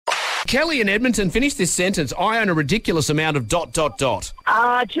Kelly in Edmonton, finish this sentence. I own a ridiculous amount of ...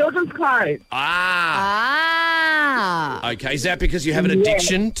 Children's clothes. Okay, is that because you have an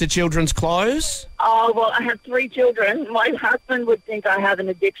addiction to children's clothes? Oh, well, I have 3 children. My husband would think I have an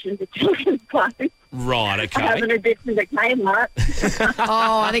addiction to children's clothes. Right, okay. I have an addiction to Kmart.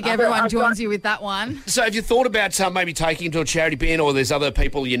 I think everyone joins you with that one. So have you thought about maybe taking him to a charity bin, or there's other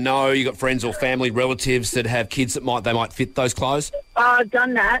people you got friends or family relatives that have kids that might fit those clothes? I've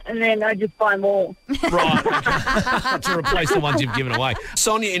done that, and then I just buy more. Right, okay. To replace the ones you've given away.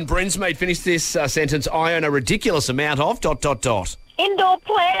 Sonia in Brinsmead, finish this sentence. I own a ridiculous amount of ... Indoor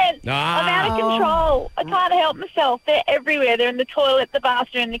plants. I'm out of control. I can't help myself. They're everywhere. They're in the toilet, the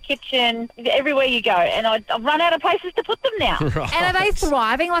bathroom, the kitchen, everywhere you go. And I've run out of places to put them now. Right. And are they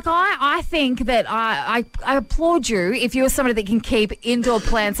thriving? Like, I think that I applaud you if you're somebody that can keep indoor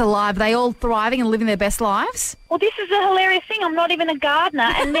plants alive. Are they all thriving and living their best lives? Well, this is a hilarious thing. I'm not even a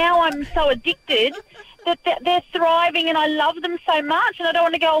gardener, and now I'm so addicted that they're thriving, and I love them so much, and I don't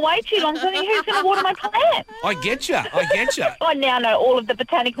want to go away too long. So I think, who's going to water my plants? I get you. I now know all of the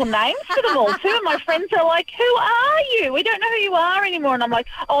botanical names for them all too. And my friends are like, "Who are you? We don't know who you are anymore." And I'm like,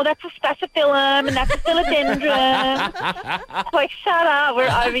 "Oh, that's a spathiphyllum, and that's a philodendron." Like, shut up. We're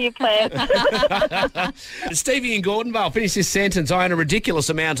over your plants. Stevie in Gordonvale, finish this sentence. I own a ridiculous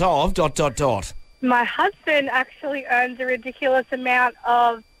amount of ... My husband actually owns a ridiculous amount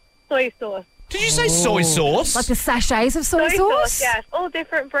of soy sauce. Did you say soy sauce? Like the sachets of soy sauce? Yes, all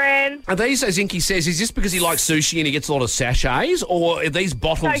different brands. Are these, as Inky says, is this because he likes sushi and he gets a lot of sachets, or are these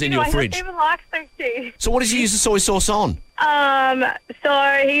bottles in your fridge? I don't even like sushi. So what does he use the soy sauce on?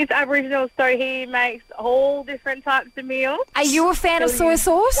 So he's Aboriginal, so he makes all different types of meals. Are you a fan of soy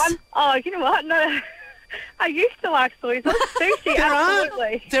sauce? You know what? No. I used to like soy sauce. Sushi,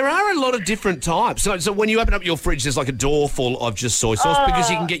 absolutely. There are a lot of different types. So when you open up your fridge, there's like a door full of just soy sauce because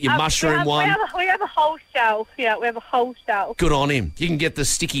you can get your mushroom one. We have a whole shelf. Yeah, we have a whole shelf. Good on him. You can get the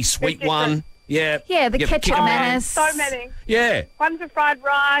sticky sweet one. Yeah. Yeah, the ketchup menace. So many. Yeah. One for fried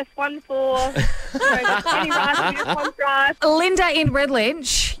rice, one for any rice, just one rice. Linda in Red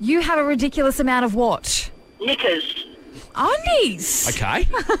Lynch, you have a ridiculous amount of what? Knickers. Undies. Okay.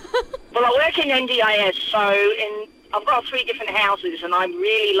 Well, I work in NDIS, so I've got 3 different houses, and I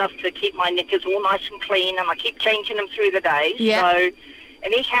really love to keep my knickers all nice and clean, and I keep changing them through the day. Yeah. So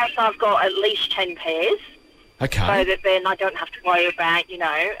in each house I've got at least 10 pairs. Okay. So that then I don't have to worry about,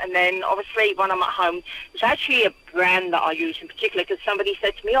 And then obviously when I'm at home, it's actually a brand that I use in particular because somebody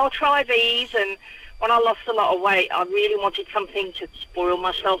said to me, try these. And when I lost a lot of weight, I really wanted something to spoil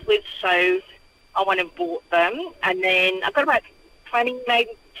myself with, so I went and bought them. And then I've got about 20, maybe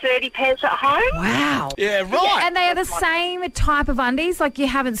 30 pairs at home. Wow. Yeah, right. Yeah, and they are the same type of undies? Like, you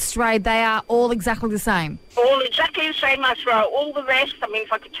haven't strayed. They are all exactly the same? All exactly the same. I throw all the rest. I mean,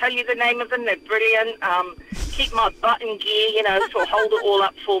 if I could tell you the name of them, they're brilliant. Keep my butt in gear, to hold it all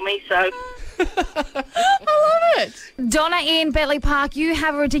up for me, so... I love it. Donna in Bentley Park, you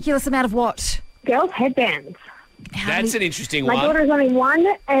have a ridiculous amount of what? Girls' headbands. That's an interesting My one. daughter's only 1,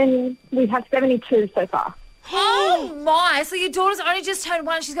 and we have 72 so far. Oh, my. So your daughter's only just turned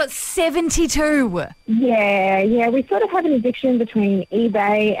 1. She's got 72. Yeah. We sort of have an addiction between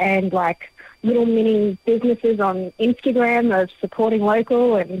eBay and, little mini businesses on Instagram of supporting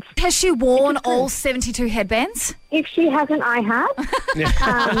local. And has she worn all 72 headbands? If she hasn't, I have.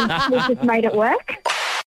 We've just made it work.